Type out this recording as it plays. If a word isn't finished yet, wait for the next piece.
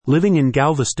Living in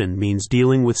Galveston means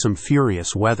dealing with some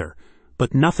furious weather,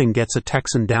 but nothing gets a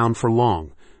Texan down for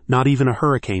long, not even a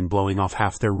hurricane blowing off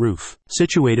half their roof.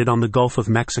 Situated on the Gulf of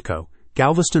Mexico,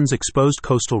 Galveston's exposed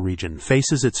coastal region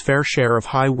faces its fair share of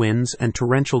high winds and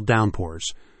torrential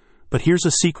downpours. But here's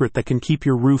a secret that can keep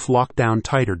your roof locked down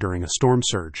tighter during a storm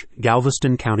surge: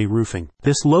 Galveston County Roofing.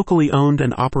 This locally owned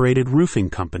and operated roofing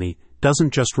company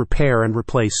doesn't just repair and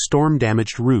replace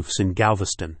storm-damaged roofs in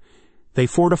Galveston. They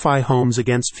fortify homes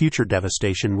against future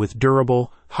devastation with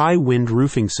durable, high-wind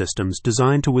roofing systems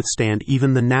designed to withstand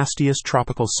even the nastiest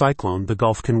tropical cyclone the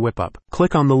Gulf can whip up.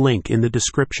 Click on the link in the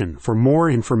description for more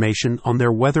information on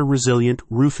their weather-resilient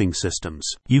roofing systems.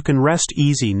 You can rest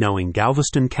easy knowing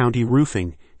Galveston County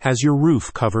Roofing has your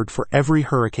roof covered for every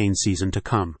hurricane season to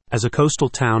come. As a coastal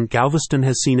town, Galveston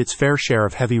has seen its fair share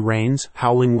of heavy rains,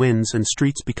 howling winds, and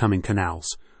streets becoming canals.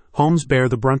 Homes bear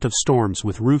the brunt of storms,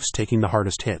 with roofs taking the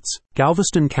hardest hits.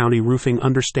 Galveston County Roofing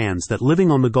understands that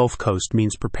living on the Gulf Coast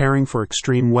means preparing for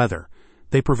extreme weather.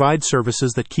 They provide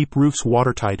services that keep roofs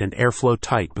watertight and airflow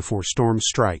tight before storms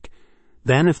strike.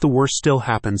 Then, if the worst still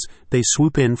happens, they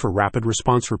swoop in for rapid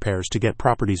response repairs to get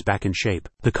properties back in shape.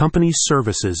 The company's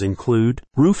services include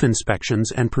roof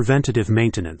inspections and preventative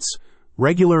maintenance.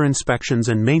 Regular inspections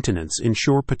and maintenance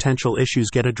ensure potential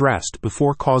issues get addressed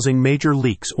before causing major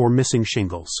leaks or missing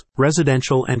shingles.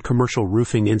 Residential and commercial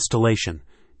roofing installation.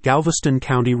 Galveston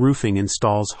County Roofing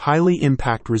installs highly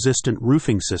impact-resistant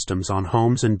roofing systems on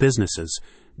homes and businesses.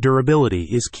 Durability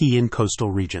is key in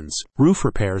coastal regions. Roof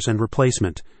repairs and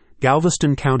replacement.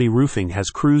 Galveston County Roofing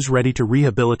has crews ready to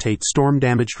rehabilitate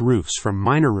storm-damaged roofs, from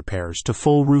minor repairs to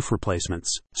full roof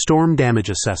replacements. Storm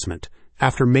damage assessment.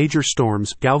 After major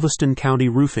storms, Galveston County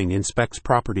Roofing inspects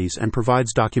properties and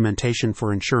provides documentation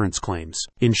for insurance claims.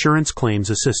 Insurance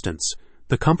claims assistance.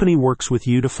 The company works with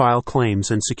you to file claims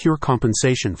and secure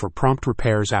compensation for prompt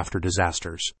repairs after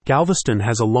disasters. Galveston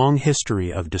has a long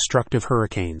history of destructive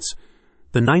hurricanes.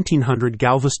 The 1900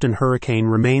 Galveston hurricane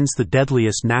remains the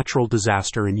deadliest natural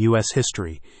disaster in U.S.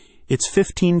 history. Its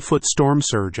 15-foot storm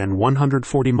surge and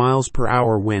 140 miles per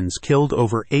hour winds killed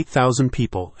over 8,000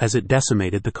 people as it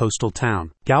decimated the coastal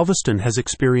town. Galveston has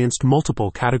experienced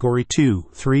multiple Category 2,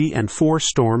 3, and 4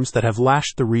 storms that have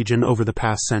lashed the region over the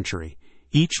past century.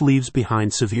 Each leaves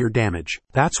behind severe damage.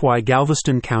 That's why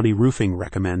Galveston County Roofing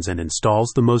recommends and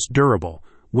installs the most durable,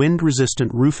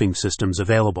 wind-resistant roofing systems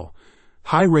available.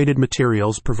 High-rated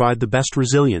materials provide the best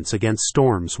resilience against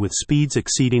storms, with speeds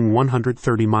exceeding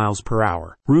 130 miles per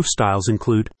hour. Roof styles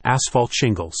include asphalt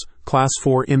shingles, Class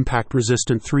 4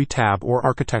 impact-resistant 3-tab or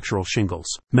architectural shingles.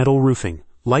 Metal roofing,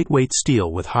 lightweight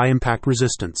steel with high impact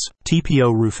resistance.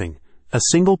 TPO roofing, a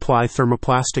single-ply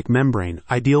thermoplastic membrane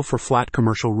ideal for flat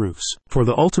commercial roofs. For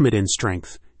the ultimate in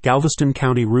strength, Galveston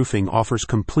County Roofing offers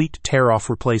complete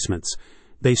tear-off replacements.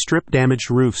 They strip damaged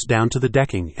roofs down to the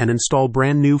decking and install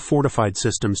brand-new fortified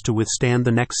systems to withstand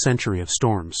the next century of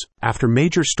storms. After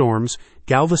major storms,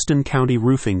 Galveston County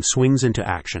Roofing swings into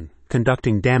action,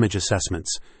 conducting damage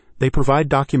assessments. They provide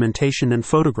documentation and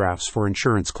photographs for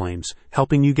insurance claims,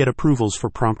 helping you get approvals for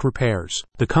prompt repairs.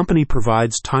 The company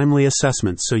provides timely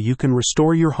assessments so you can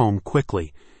restore your home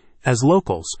quickly. As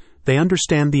locals, they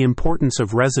understand the importance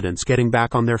of residents getting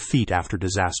back on their feet after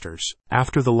disasters.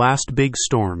 After the last big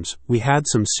storms, we had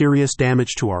some serious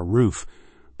damage to our roof,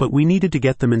 but we needed to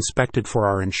get them inspected for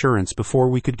our insurance before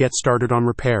we could get started on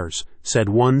repairs, said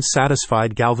one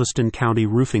satisfied Galveston County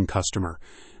Roofing customer.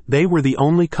 They were the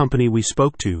only company we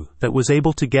spoke to that was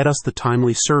able to get us the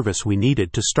timely service we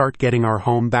needed to start getting our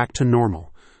home back to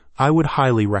normal. I would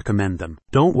highly recommend them.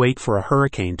 Don't wait for a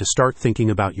hurricane to start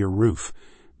thinking about your roof.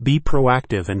 Be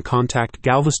proactive and contact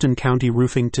Galveston County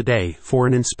Roofing today for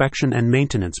an inspection and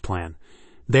maintenance plan.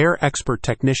 Their expert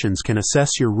technicians can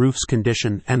assess your roof's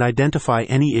condition and identify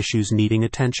any issues needing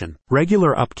attention.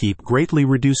 Regular upkeep greatly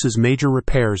reduces major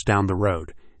repairs down the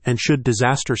road, and should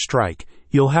disaster strike,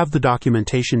 you'll have the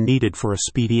documentation needed for a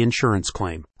speedy insurance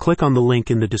claim. Click on the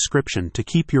link in the description to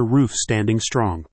keep your roof standing strong.